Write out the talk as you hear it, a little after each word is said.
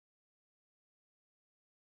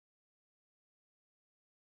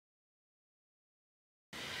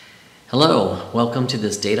Hello, welcome to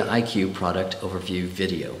this DataIQ product overview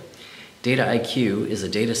video. DataIQ is a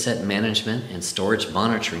dataset management and storage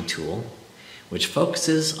monitoring tool which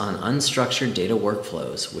focuses on unstructured data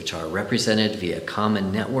workflows which are represented via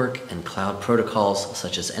common network and cloud protocols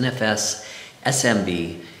such as NFS,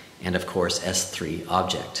 SMB, and of course S3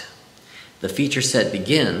 object. The feature set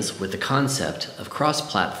begins with the concept of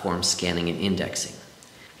cross-platform scanning and indexing.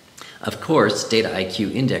 Of course,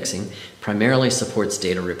 DataIQ indexing primarily supports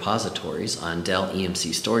data repositories on Dell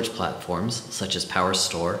EMC storage platforms such as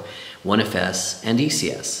PowerStore, OneFS, and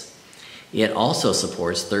ECS. It also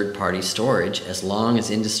supports third-party storage as long as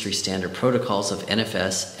industry standard protocols of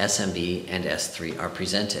NFS, SMB, and S3 are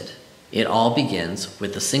presented. It all begins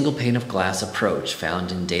with the single pane of glass approach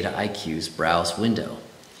found in DataIQ's browse window.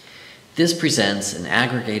 This presents an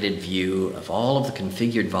aggregated view of all of the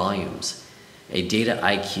configured volumes, a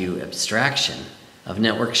DataIQ abstraction of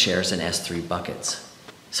network shares and S3 buckets.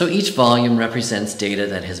 So each volume represents data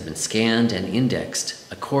that has been scanned and indexed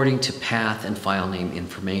according to path and file name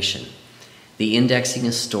information. The indexing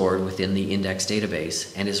is stored within the index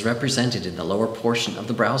database and is represented in the lower portion of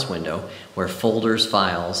the browse window where folders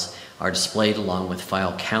files are displayed along with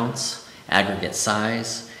file counts, aggregate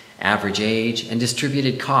size, average age, and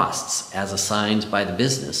distributed costs as assigned by the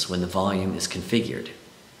business when the volume is configured.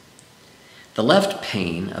 The left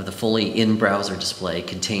pane of the fully in-browser display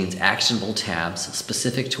contains actionable tabs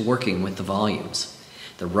specific to working with the volumes.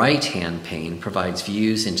 The right-hand pane provides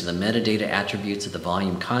views into the metadata attributes of the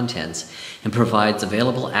volume contents and provides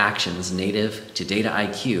available actions native to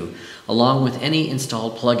DataIQ along with any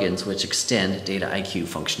installed plugins which extend DataIQ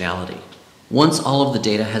functionality. Once all of the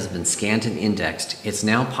data has been scanned and indexed, it's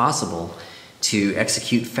now possible to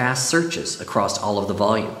execute fast searches across all of the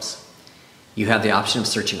volumes. You have the option of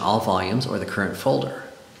searching all volumes or the current folder.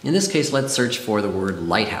 In this case, let's search for the word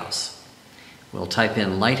Lighthouse. We'll type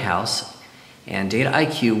in Lighthouse, and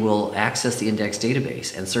DataIQ will access the index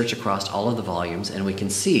database and search across all of the volumes, and we can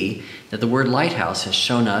see that the word Lighthouse has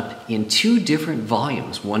shown up in two different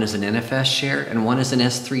volumes. One is an NFS share and one is an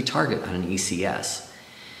S3 target on an ECS.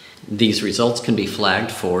 These results can be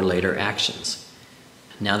flagged for later actions.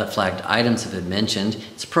 Now that flagged items have been mentioned,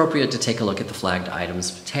 it's appropriate to take a look at the Flagged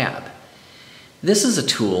Items tab. This is a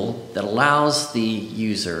tool that allows the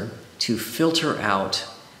user to filter out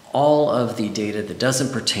all of the data that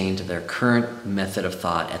doesn't pertain to their current method of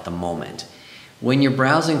thought at the moment. When you're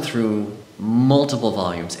browsing through multiple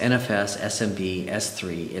volumes, NFS, SMB,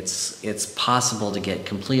 S3, it's possible to get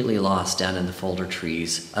completely lost down in the folder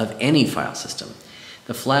trees of any file system.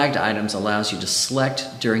 The flagged items allows you to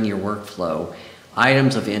select during your workflow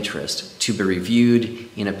items of interest to be reviewed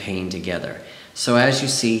in a pane together. So as you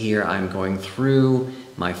see here, I'm going through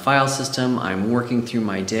my file system, I'm working through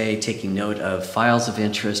my day, taking note of files of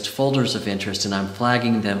interest, folders of interest, and I'm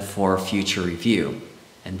flagging them for future review.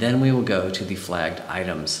 And then we will go to the flagged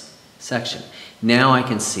items section. Now I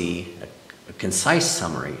can see a concise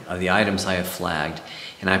summary of the items I have flagged,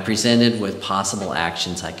 and I'm presented with possible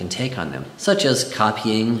actions I can take on them, such as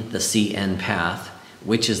copying the CN path,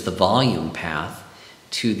 which is the volume path,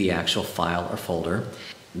 to the actual file or folder.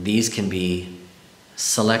 These can be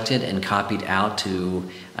selected and copied out to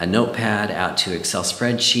a notepad, out to Excel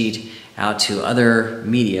spreadsheet, out to other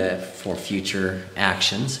media for future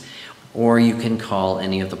actions, or you can call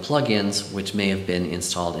any of the plugins which may have been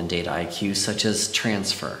installed in DataIQ, such as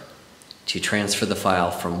transfer, to transfer the file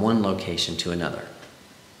from one location to another.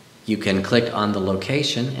 You can click on the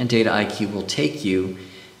location and DataIQ will take you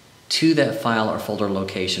to that file or folder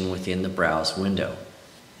location within the browse window.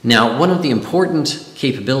 Now, one of the important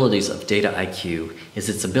capabilities of DataIQ is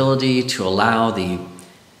its ability to allow the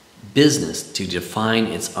business to define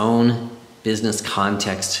its own business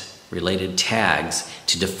context related tags,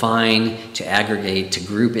 to define, to aggregate, to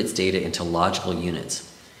group its data into logical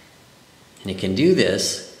units. And it can do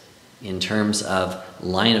this in terms of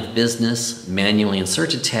line of business, manually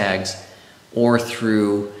inserted tags, or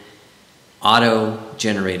through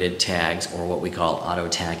auto-generated tags, or what we call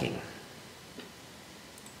auto-tagging.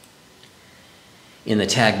 In the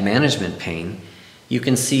tag management pane, you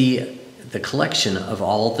can see the collection of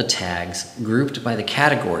all the tags grouped by the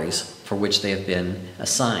categories for which they have been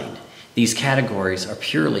assigned. These categories are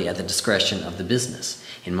purely at the discretion of the business.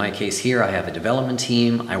 In my case here, I have a development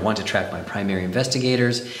team, I want to track my primary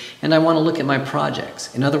investigators, and I want to look at my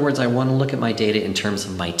projects. In other words, I want to look at my data in terms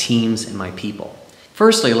of my teams and my people.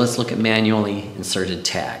 Firstly, let's look at manually inserted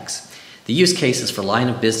tags. The use case is for line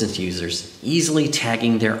of business users easily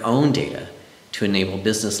tagging their own data to enable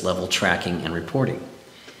business level tracking and reporting.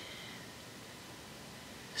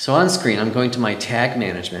 So on screen, I'm going to my tag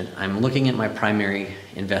management. I'm looking at my primary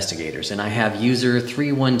investigators, and I have user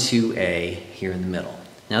 312A here in the middle.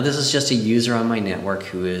 Now this is just a user on my network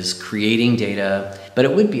who is creating data, but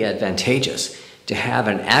it would be advantageous to have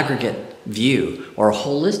an aggregate view or a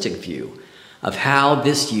holistic view of how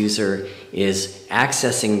this user is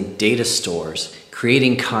accessing data stores,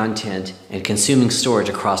 creating content, and consuming storage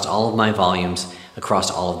across all of my volumes, across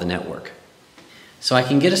all of the network. So I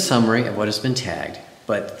can get a summary of what has been tagged,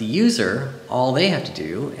 but the user, all they have to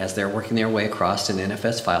do as they're working their way across an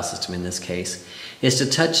NFS file system in this case, is to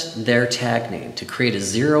touch their tag name to create a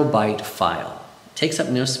 0-byte file. It takes up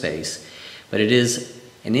no space, but it is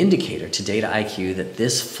an indicator to DataIQ that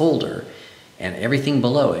this folder and everything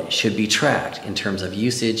below it should be tracked in terms of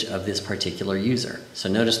usage of this particular user. So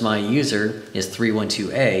notice my user is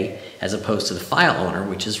 312A as opposed to the file owner,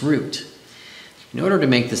 which is root. In order to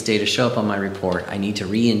make this data show up on my report, I need to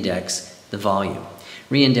reindex the volume.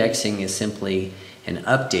 Reindexing is simply an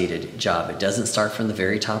updated job. It doesn't start from the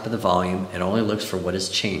very top of the volume. It only looks for what has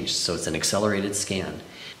changed, so it's an accelerated scan.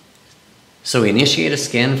 So we initiate a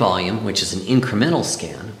scan volume, which is an incremental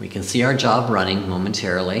scan. We can see our job running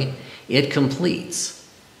momentarily. It completes.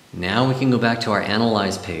 Now we can go back to our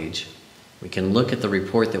Analyze page. We can look at the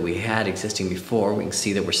report that we had existing before. We can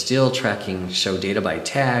see that we're still tracking Show Data by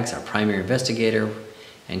Tags, our primary investigator,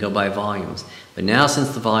 and go by volumes. But now since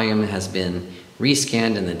the volume has been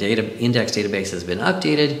rescanned and the data index database has been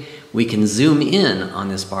updated, we can zoom in on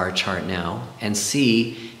this bar chart now and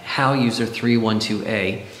see how user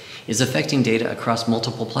 312A is affecting data across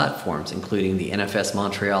multiple platforms, including the NFS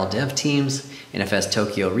Montreal dev teams, NFS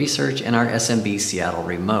Tokyo Research, and our SMB Seattle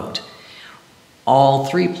remote. All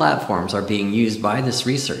three platforms are being used by this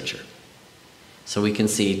researcher. So we can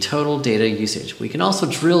see total data usage. We can also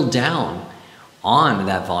drill down on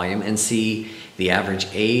that volume and see the average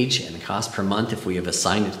age and the cost per month if we have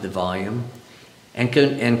assigned it to the volume, and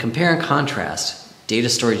compare and contrast data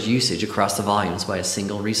storage usage across the volumes by a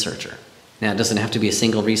single researcher. Now, it doesn't have to be a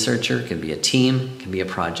single researcher. It can be a team, it can be a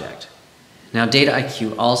project. Now,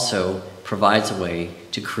 DataIQ also provides a way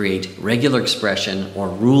to create regular expression or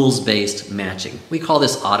rules-based matching. We call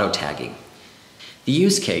this auto-tagging. The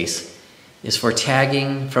use case is for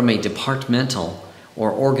tagging from a departmental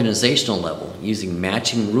or organizational level using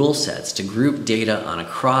matching rule sets to group data on a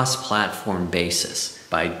cross-platform basis.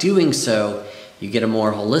 By doing so, you get a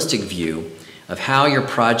more holistic view of how your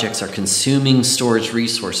projects are consuming storage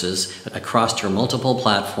resources across your multiple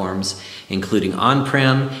platforms, including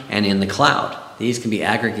on-prem and in the cloud. These can be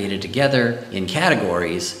aggregated together in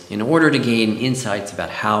categories in order to gain insights about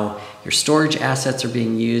how your storage assets are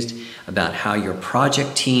being used, about how your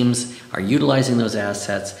project teams are utilizing those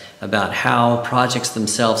assets, about how projects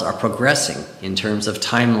themselves are progressing in terms of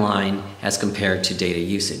timeline as compared to data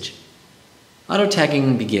usage.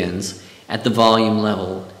 Auto-tagging begins at the volume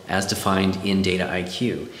level as defined in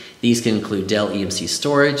DataIQ. These can include Dell EMC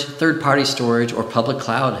storage, third-party storage, or public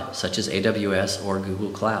cloud such as AWS or Google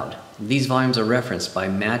Cloud. These volumes are referenced by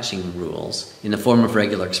matching rules in the form of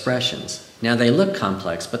regular expressions. Now they look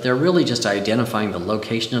complex, but they're really just identifying the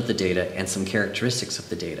location of the data and some characteristics of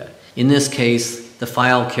the data. In this case, the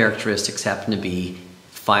file characteristics happen to be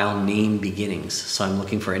file name beginnings. So I'm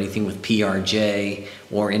looking for anything with PRJ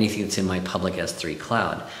or anything that's in my public S3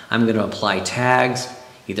 cloud. I'm going to apply tags,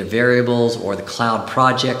 either variables or the cloud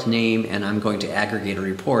project name, and I'm going to aggregate a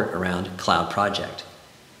report around cloud project.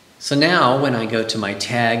 So now when I go to my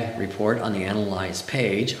tag report on the Analyze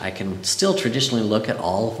page, I can still traditionally look at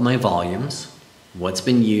all of my volumes, what's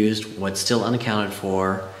been used, what's still unaccounted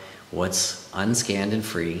for, what's unscanned and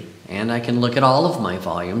free, and I can look at all of my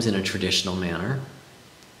volumes in a traditional manner.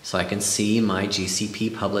 So I can see my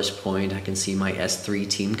GCP publish point, I can see my S3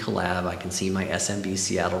 team collab, I can see my SMB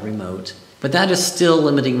Seattle remote. But that is still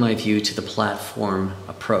limiting my view to the platform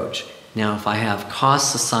approach. Now, if I have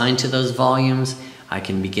costs assigned to those volumes, I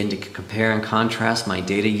can begin to compare and contrast my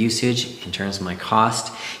data usage in terms of my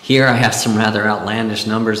cost. Here I have some rather outlandish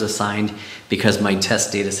numbers assigned because my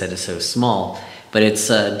test data set is so small, but it's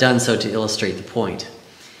done so to illustrate the point.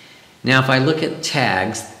 Now, if I look at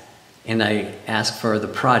tags, and I ask for the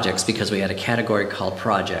projects because we had a category called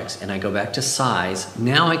projects, and I go back to size,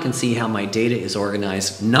 now I can see how my data is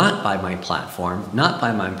organized not by my platform, not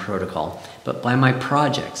by my protocol, but by my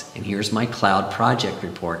projects. And here's my cloud project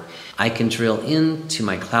report. I can drill into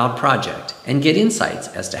my cloud project and get insights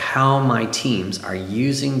as to how my teams are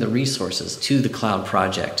using the resources to the cloud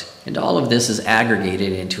project. And all of this is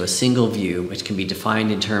aggregated into a single view, which can be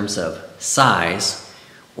defined in terms of size,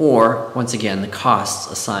 or, once again, the costs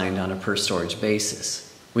assigned on a per storage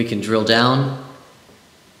basis. We can drill down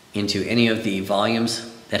into any of the volumes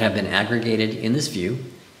that have been aggregated in this view,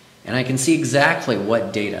 And I can see exactly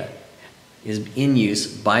what data is in use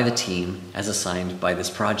by the team as assigned by this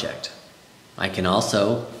project. I can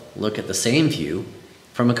also look at the same view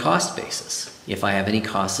from a cost basis, if I have any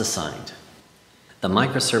costs assigned. The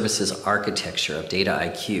microservices architecture of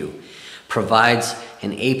DataIQ provides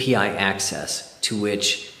an API access to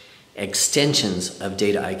which extensions of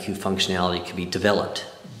DataIQ functionality can be developed.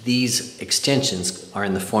 These extensions are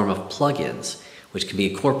in the form of plugins, which can be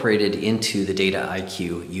incorporated into the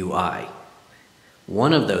DataIQ UI.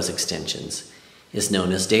 One of those extensions is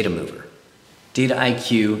known as DataMover.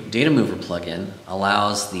 DataIQ DataMover plugin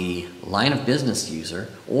allows the line of business user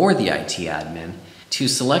or the IT admin to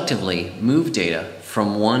selectively move data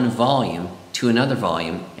from one volume to another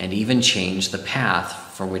volume and even change the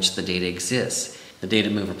path for which the data exists. The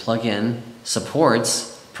DataMover plugin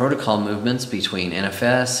supports protocol movements between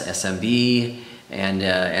NFS, SMB, and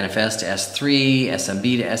NFS to S3,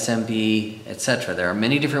 SMB to SMB, etc. There are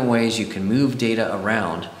many different ways you can move data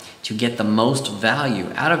around to get the most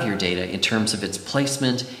value out of your data in terms of its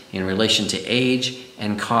placement in relation to age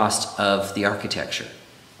and cost of the architecture.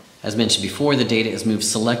 As mentioned before, the data is moved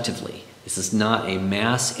selectively. This is not a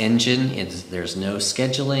mass engine. There's no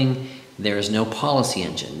scheduling. There is no policy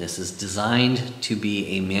engine. This is designed to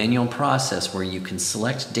be a manual process where you can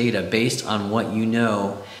select data based on what you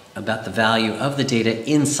know about the value of the data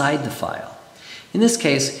inside the file. In this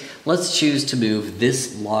case, let's choose to move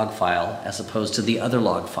this log file as opposed to the other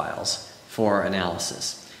log files for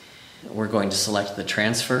analysis. We're going to select the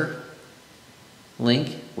transfer link,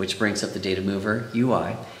 which brings up the DataMover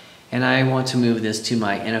UI, and I want to move this to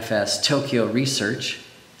my NFS Tokyo Research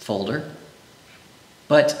folder,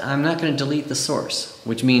 but I'm not going to delete the source,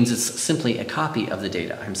 which means it's simply a copy of the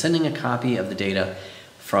data. I'm sending a copy of the data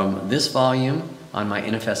from this volume on my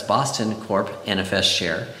NFS Boston Corp NFS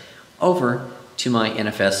share over to my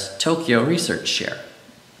NFS Tokyo Research share.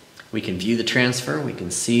 We can view the transfer. We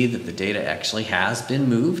can see that the data actually has been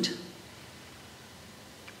moved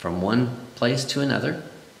from one place to another.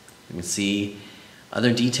 We can see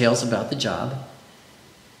other details about the job.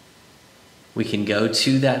 We can go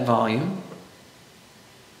to that volume.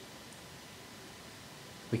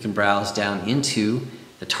 We can browse down into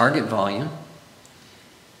the target volume,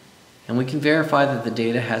 and we can verify that the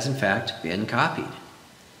data has in fact been copied.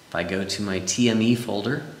 If I go to my TME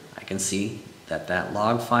folder, I can see that that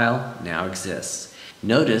log file now exists.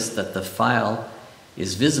 Notice that the file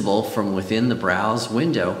is visible from within the browse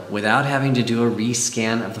window without having to do a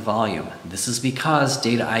rescan of the volume. This is because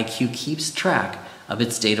DataIQ keeps track of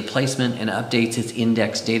its data placement and updates its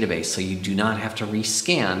index database, so you do not have to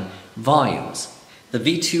rescan volumes. The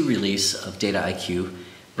V2 release of DataIQ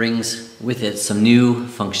brings with it some new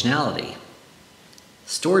functionality.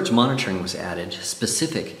 Storage monitoring was added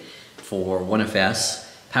specific for OneFS,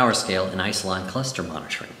 PowerScale, and Isilon cluster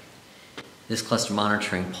monitoring. This cluster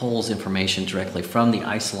monitoring pulls information directly from the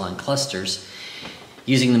Isilon clusters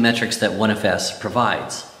using the metrics that OneFS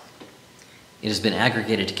provides. It has been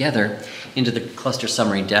aggregated together into the cluster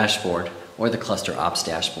summary dashboard, or the cluster ops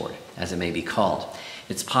dashboard, as it may be called.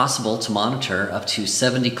 It's possible to monitor up to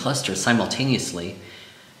 70 clusters simultaneously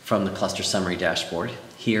from the cluster summary dashboard.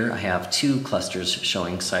 Here I have 2 clusters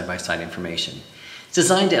showing side-by-side information. It's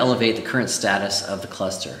designed to elevate the current status of the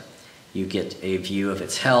cluster. You get a view of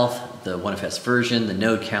its health, the OneFS version, the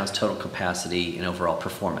node counts, total capacity, and overall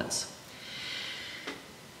performance.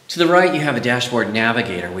 To the right, you have a dashboard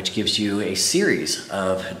navigator, which gives you a series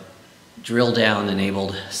of drill-down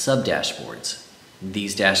enabled sub-dashboards.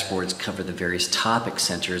 These dashboards cover the various topic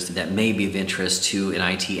centers that may be of interest to an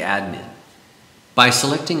IT admin. By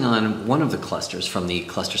selecting on one of the clusters from the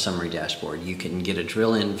cluster summary dashboard, you can get a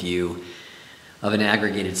drill-in view of an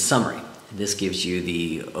aggregated summary. This gives you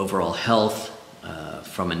the overall health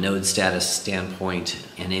from a node status standpoint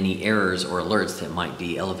and any errors or alerts that might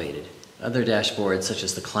be elevated. Other dashboards, such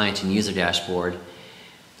as the client and user dashboard,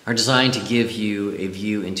 are designed to give you a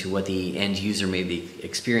view into what the end user may be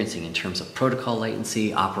experiencing in terms of protocol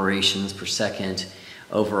latency, operations per second,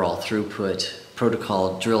 overall throughput,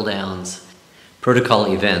 protocol drill downs,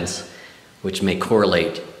 protocol events, which may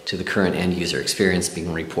correlate to the current end user experience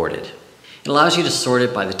being reported. It allows you to sort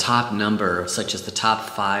it by the top number, such as the top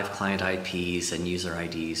 5 client IPs and user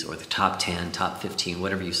IDs, or the top 10, top 15,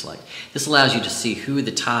 whatever you select. This allows you to see who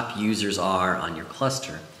the top users are on your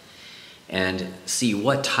cluster and see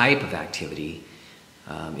what type of activity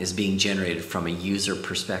is being generated from a user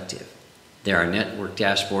perspective. There are network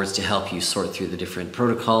dashboards to help you sort through the different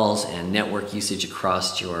protocols and network usage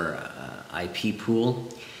across your IP pool.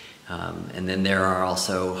 And then there are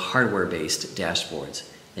also hardware-based dashboards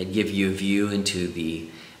that give you a view into the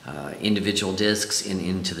individual disks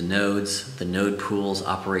into the nodes, the node pools,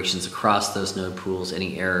 operations across those node pools,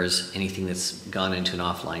 any errors, anything that's gone into an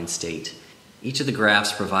offline state. Each of the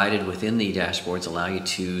graphs provided within the dashboards allow you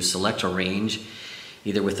to select a range,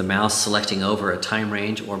 either with the mouse selecting over a time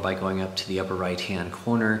range or by going up to the upper right-hand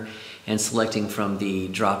corner and selecting from the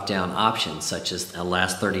drop-down options such as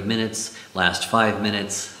last 30 minutes, last 5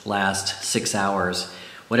 minutes, last 6 hours,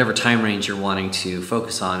 whatever time range you're wanting to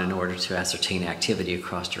focus on in order to ascertain activity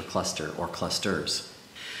across your cluster or clusters.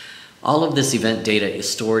 All of this event data is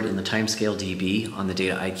stored in the timescale DB on the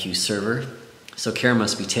DataIQ server, so care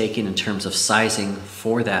must be taken in terms of sizing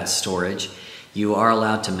for that storage. You are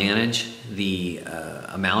allowed to manage the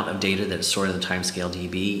amount of data that is stored in the timescale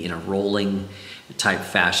DB in a rolling type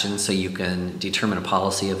fashion, so you can determine a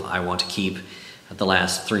policy of I want to keep the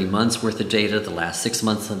last 3 months worth of data, the last 6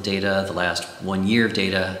 months of data, the last 1 year of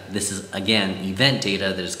data. This is again event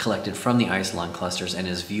data that is collected from the Isilon clusters and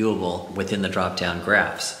is viewable within the drop-down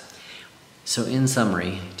graphs. So in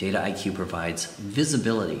summary, DataIQ provides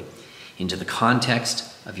visibility into the context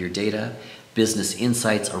of your data, business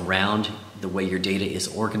insights around the way your data is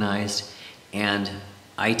organized, and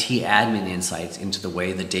IT admin insights into the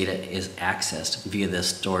way the data is accessed via the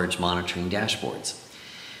storage monitoring dashboards.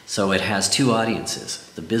 So it has two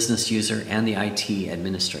audiences, the business user and the IT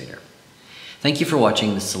administrator. Thank you for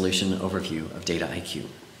watching this solution overview of DataIQ.